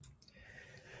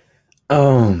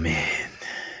Oh man,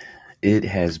 it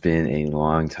has been a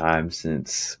long time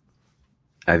since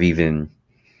I've even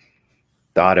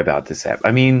thought about this app.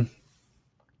 I mean,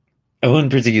 I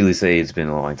wouldn't particularly say it's been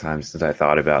a long time since I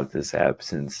thought about this app,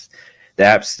 since the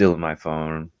app's still in my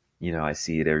phone. I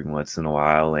see it every once in a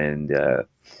while, and I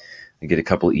get a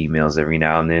couple emails every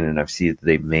now and then, and I've seen that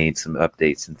they've made some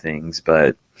updates and things.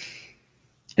 But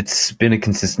it's been a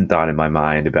consistent thought in my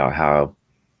mind about how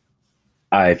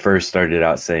I first started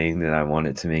out saying that I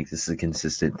wanted to make this a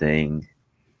consistent thing,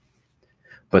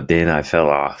 but then I fell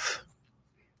off.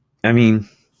 I mean,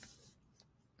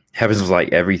 happens with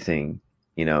like everything,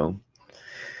 you know.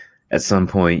 At some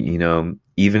point,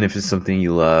 even if it's something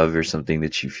you love or something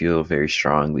that you feel very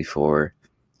strongly for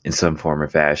in some form or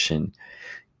fashion,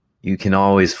 you can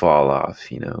always fall off,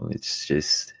 It's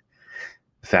just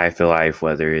a fact of life,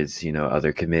 whether it's,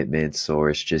 other commitments or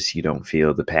it's just you don't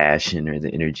feel the passion or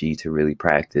the energy to really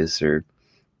practice or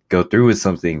go through with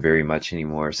something very much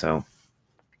anymore. So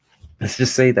let's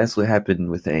just say that's what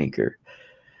happened with Anchor.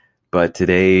 But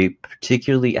today,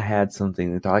 particularly, I had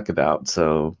something to talk about.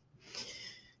 So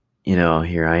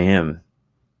here I am.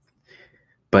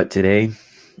 But today,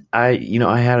 I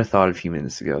had a thought a few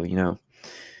minutes ago.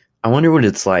 I wonder what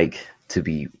it's like to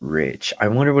be rich. I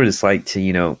wonder what it's like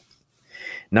to,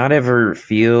 not ever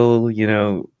feel,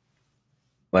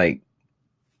 like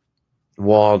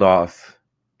walled off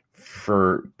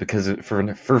for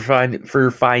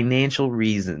financial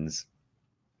reasons.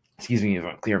 Excuse me if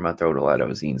I'm clearing my throat a lot. I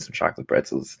was eating some chocolate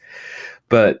pretzels,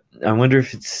 but I wonder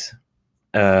if it's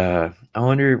I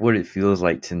wonder what it feels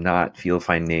like to not feel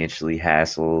financially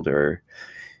hassled or,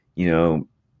 you know,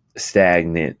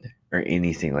 stagnant or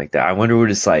anything like that. I wonder what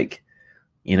it's like,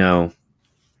 you know,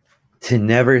 to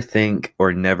never think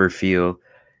or never feel,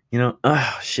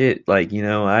 oh shit, like,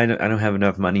 I don't have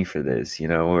enough money for this,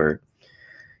 or,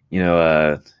 you know,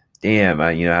 uh, damn,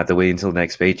 I have to wait until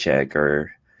next paycheck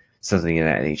or something of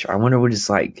that nature. I wonder what it's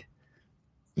like,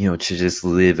 to just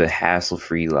live a hassle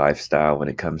free lifestyle when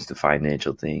it comes to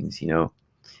financial things.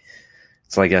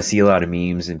 It's like I see a lot of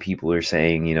memes and people are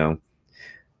saying,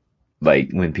 like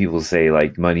when people say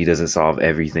like money doesn't solve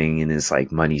everything and it's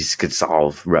like money could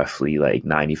solve roughly like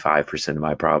 95% of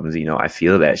my problems, I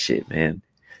feel that shit, man.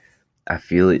 I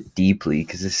feel it deeply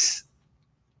because it's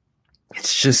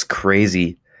just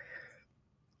crazy,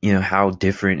 how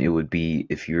different it would be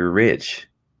if you were rich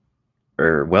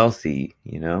or wealthy.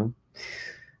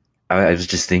 I was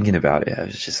just thinking about it. I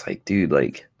was just like, dude,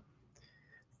 like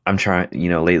I'm trying,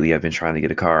 lately I've been trying to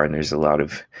get a car and there's a lot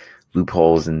of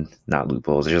loopholes and not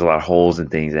loopholes. There's a lot of holes and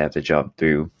things I have to jump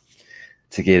through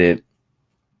to get it.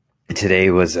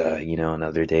 Today was,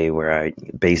 another day where I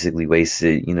basically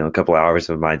wasted, a couple hours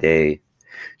of my day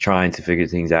trying to figure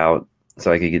things out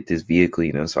so I could get this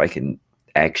vehicle, so I can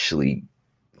actually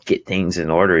get things in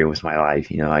order with my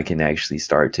life. I can actually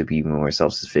start to be more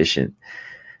self-sufficient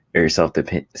or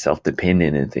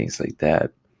self-dependent and things like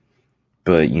that.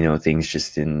 But, things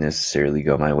just didn't necessarily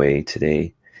go my way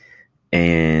today.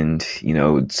 And,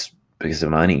 it's because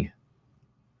of money.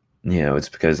 It's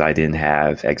because I didn't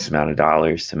have X amount of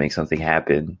dollars to make something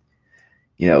happen,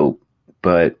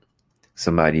 but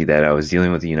somebody that I was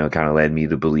dealing with, kind of led me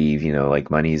to believe, like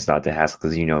money is not the hassle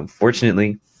because,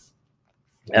 fortunately,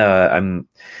 I'm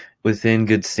within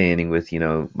good standing with,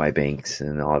 my banks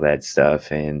and all that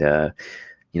stuff. And,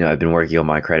 I've been working on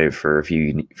my credit for a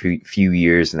few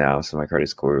years now. So my credit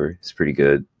score is pretty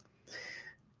good.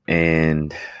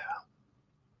 And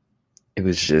it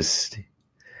was just,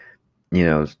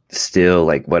 still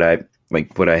like what I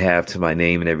have to my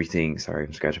name and everything. Sorry,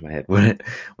 I'm scratching my head.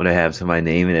 What I have to my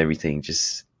name and everything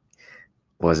just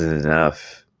wasn't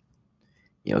enough,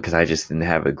 because I just didn't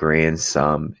have a grand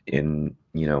sum in,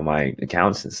 my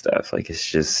accounts and stuff. Like it's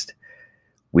just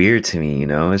weird to me,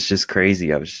 it's just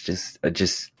crazy. I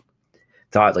just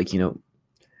thought like,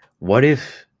 what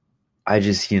if I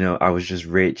was just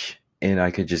rich and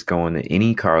I could just go into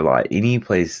any car lot, any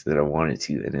place that I wanted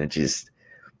to, and it just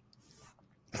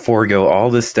forego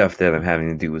all the stuff that I'm having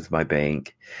to do with my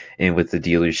bank and with the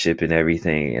dealership and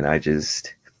everything, and I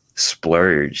just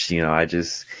splurge. I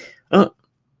just, oh,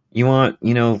 you want,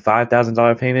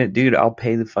 $5,000 payment, dude? I'll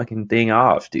pay the fucking thing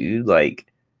off, dude. Like,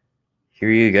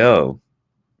 here you go.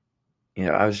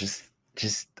 I was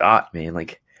just thought, man,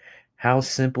 like, how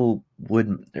simple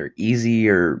would or easy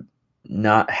or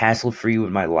not hassle free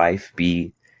would my life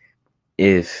be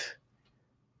if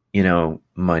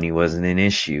money wasn't an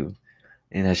issue?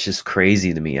 And that's just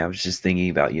crazy to me. I was just thinking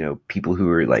about, people who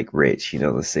are like rich,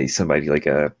 let's say somebody like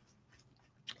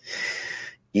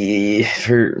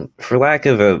for lack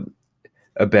of a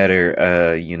a better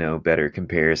better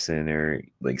comparison or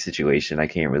like situation. I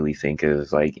can't really think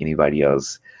of like anybody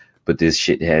else, but this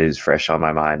shithead is fresh on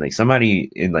my mind. Like somebody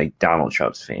in like Donald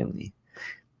Trump's family,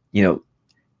 you know,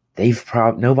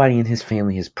 nobody in his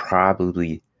family has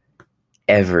probably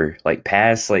ever like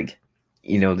past like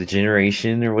the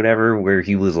generation or whatever where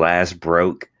he was last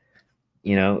broke,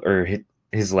 or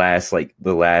his last like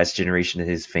the last generation of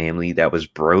his family that was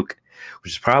broke,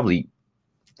 which is probably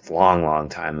a long, long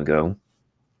time ago.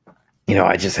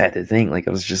 I just had to think, like,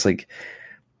 I was just like,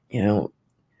 you know,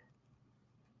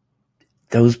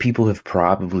 those people have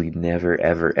probably never,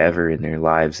 ever, ever in their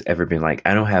lives ever been like,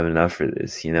 I don't have enough for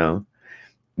this, when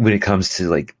it comes to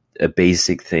like a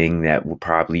basic thing that will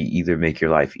probably either make your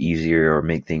life easier or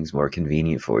make things more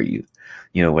convenient for you,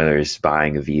 whether it's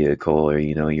buying a vehicle or,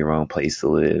 your own place to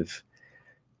live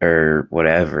or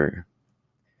whatever,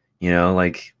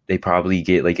 like they probably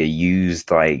get like a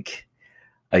used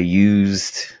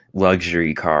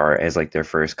luxury car as like their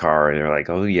first car, and they're like,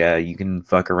 oh yeah, you can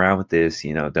fuck around with this,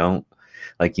 don't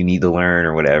like you need to learn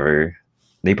or whatever.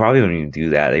 They probably don't even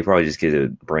do that. They probably just get a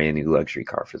brand new luxury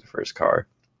car for the first car.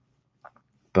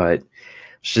 But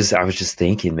I was just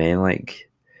thinking, man, like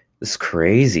it's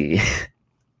crazy.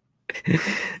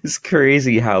 It's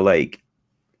crazy how like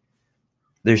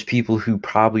there's people who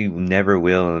probably never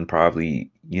will and probably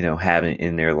haven't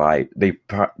in their life. They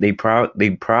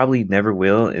probably never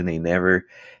will, and they never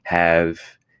have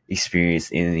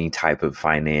experienced any type of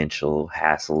financial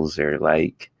hassles or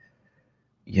like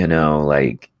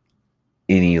like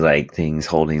any like things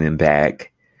holding them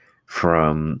back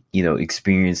from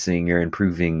experiencing or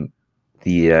improving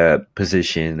the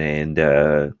position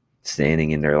and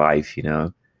standing in their life.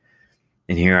 And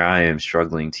here I am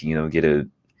struggling to get a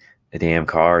damn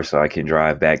car so I can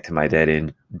drive back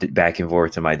and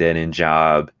forth to my dead end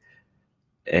job,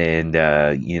 and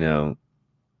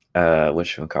what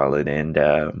should we call it,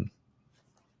 and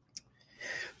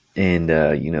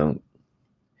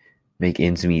make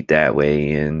ends meet that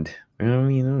way. And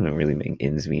don't really make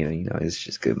ends meet. It's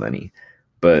just good money,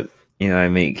 but I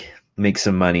make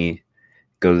some money,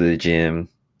 go to the gym,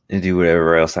 and do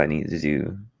whatever else I need to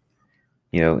do,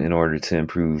 in order to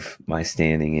improve my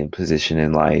standing and position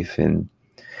in life and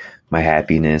my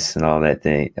happiness and all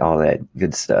that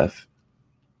good stuff.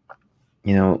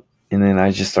 And then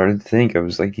I just started to think, I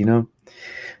was like,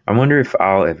 I wonder if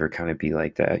I'll ever kind of be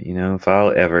like that, if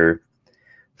I'll ever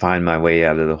find my way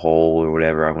out of the hole or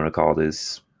whatever I want to call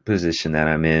this position that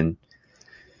I'm in.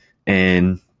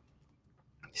 And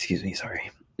excuse me,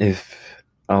 sorry. If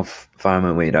I'll find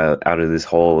my way out of this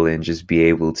hole and just be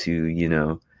able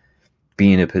to,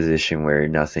 be in a position where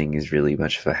nothing is really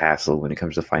much of a hassle when it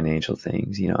comes to financial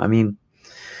things. I mean,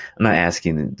 I'm not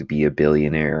asking to be a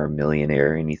billionaire or a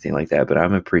millionaire or anything like that, but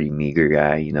I'm a pretty meager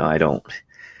guy. I don't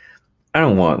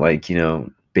want like,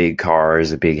 big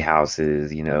cars or big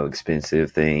houses,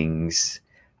 expensive things.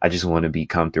 I just want to be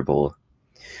comfortable.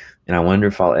 And I wonder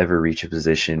if I'll ever reach a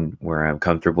position where I'm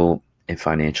comfortable and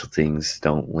financial things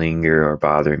don't linger or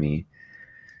bother me.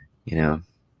 You know,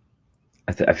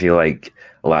 I feel like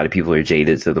a lot of people are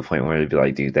jaded to the point where they'd be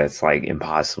like, dude, that's like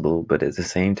impossible. But at the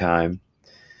same time,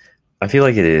 I feel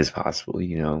like it is possible,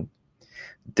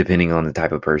 depending on the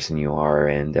type of person you are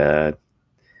and the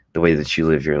way that you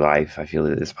live your life. I feel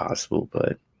it is possible,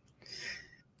 but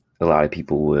a lot of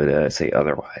people would say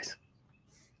otherwise.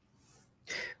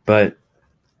 But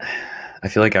I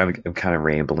feel like I'm kind of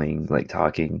rambling, like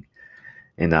talking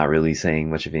and not really saying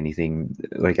much of anything.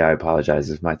 Like, I apologize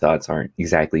if my thoughts aren't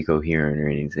exactly coherent or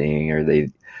anything, or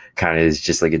they kind of is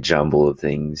just like a jumble of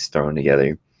things thrown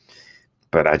together.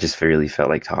 But I just really felt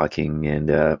like talking,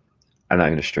 and I'm not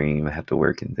going to stream. I have to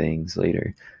work and things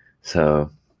later.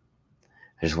 So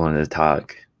I just wanted to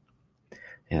talk,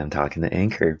 and I'm talking to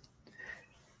Anchor.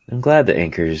 I'm glad the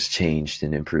Anchor's changed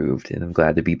and improved, and I'm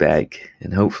glad to be back.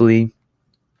 And hopefully,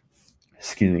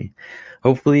 excuse me,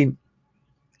 hopefully,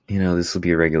 this will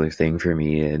be a regular thing for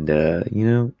me, and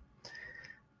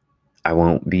I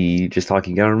won't be just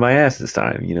talking out of my ass this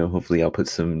time. Hopefully I'll put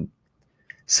some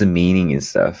meaning and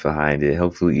stuff behind it.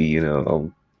 Hopefully,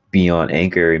 I'll be on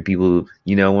Anchor and people,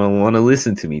 will want to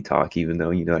listen to me talk, even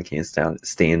though, I can't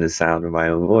stand the sound of my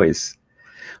own voice.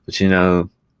 But,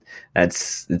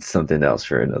 it's something else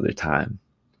for another time.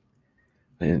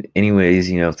 And anyways,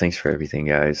 thanks for everything,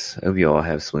 guys. I hope you all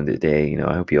have a splendid day.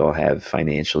 I hope you all have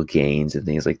financial gains and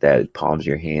things like that. Palms of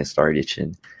your hands start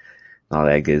itching, all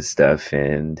that good stuff.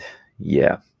 And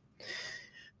yeah,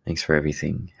 thanks for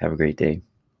everything. Have a great day.